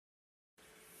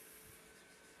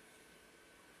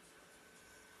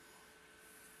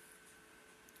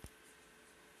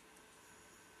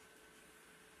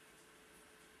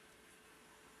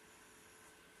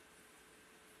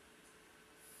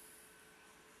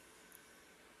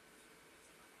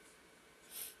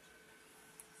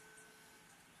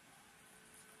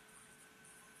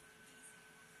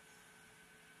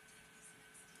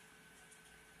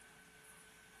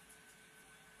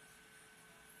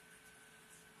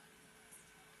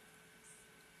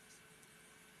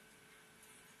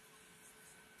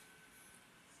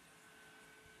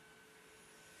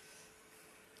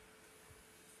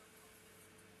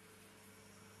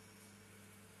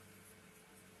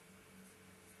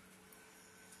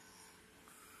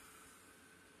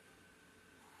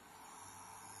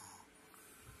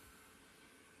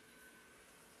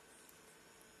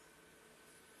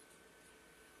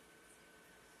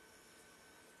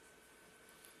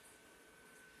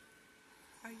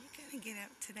didn't get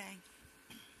up today.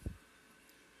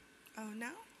 Oh, no?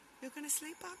 You're going to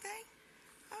sleep all day?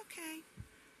 Okay.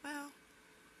 Well,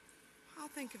 I'll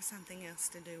think of something else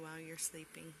to do while you're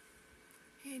sleeping.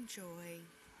 Enjoy.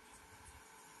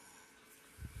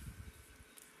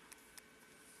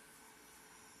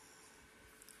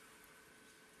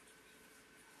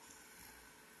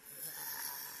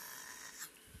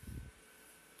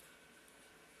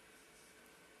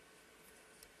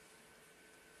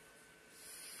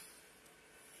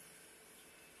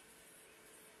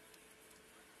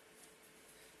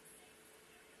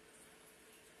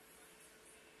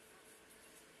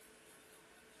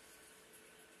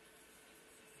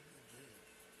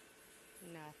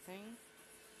 Nothing.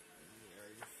 How are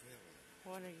you feeling?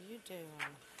 What are you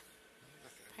doing?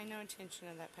 Pay no attention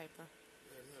to that paper.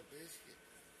 Another biscuit.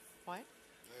 What?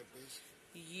 Another biscuit.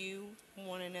 You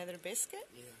want another biscuit?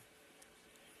 Yeah.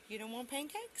 You don't want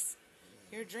pancakes?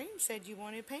 Yeah. Your dream said you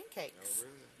wanted pancakes. Oh,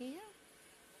 really? Yeah.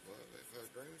 Well, if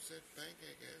a dream said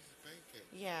pancake, it's a pancake.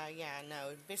 Yeah,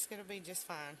 no. Biscuit will be just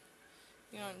fine.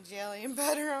 You want jelly and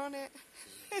butter on it?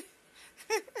 Yeah.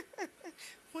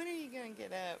 When are you going to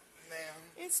get up?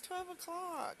 Now. It's 12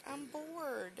 o'clock. I'm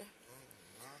bored. Oh,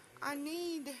 I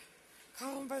need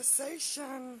conversation.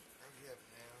 I'll get up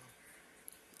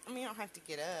now. I mean, you don't have to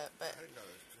get up, but I know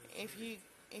it's true.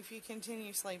 if you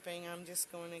continue sleeping, I'm just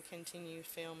going to continue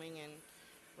filming and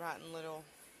writing little,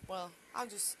 well, I'm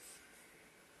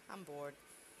bored.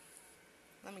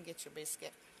 Let me get your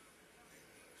biscuit.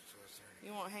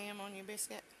 You want ham on your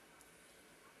biscuit?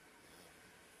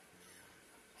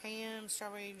 Yeah. Ham,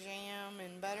 strawberry jam,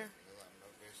 and butter? No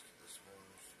biscuit this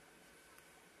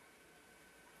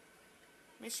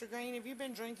morning. Mr. Green, have you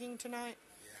been drinking tonight?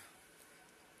 Yeah.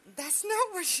 That's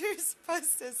not what you're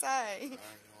supposed to say. I ain't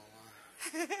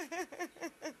gonna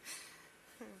lie.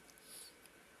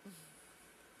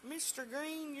 Mr.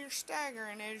 Green, you're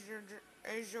staggering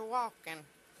as you're walking.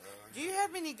 Do you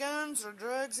have any guns or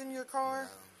drugs in your car? No.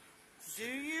 Do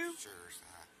you? Sure as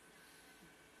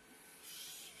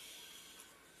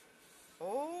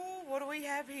Oh, what do we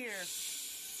have here?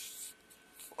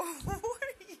 Oh, what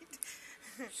are you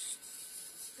doing?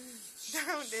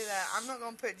 Don't do that. I'm not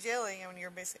going to put jelly on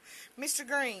your biscuit. Mr.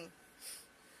 Green,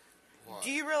 What? do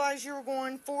you realize you were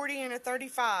going 40 in a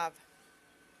 35?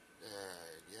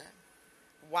 Yeah.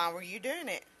 Why were you doing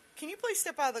it? Can you please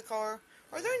step out of the car?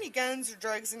 Are there any guns or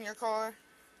drugs in your car?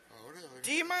 Oh, really?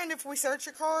 Do you mind if we search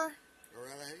your car? Go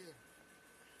right ahead.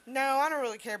 No, I don't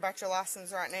really care about your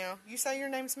license right now. You say your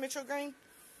name's Mitchell Green?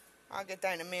 I'll get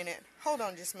that in a minute. Hold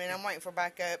on just a minute. I'm waiting for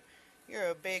backup. You're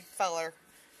a big feller.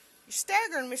 You're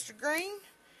staggering, Mr. Green.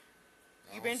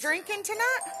 You been drinking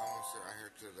tonight? I'm gonna sit right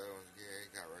here till those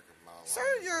got record my Sir,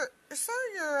 you're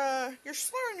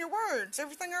slurring your words.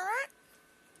 Everything all right?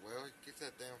 Well, get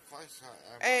that damn flash out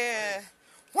of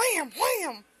Wham,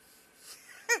 wham.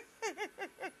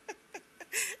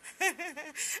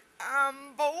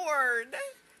 I'm bored.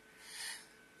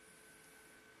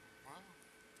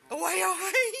 Well,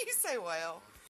 you say well.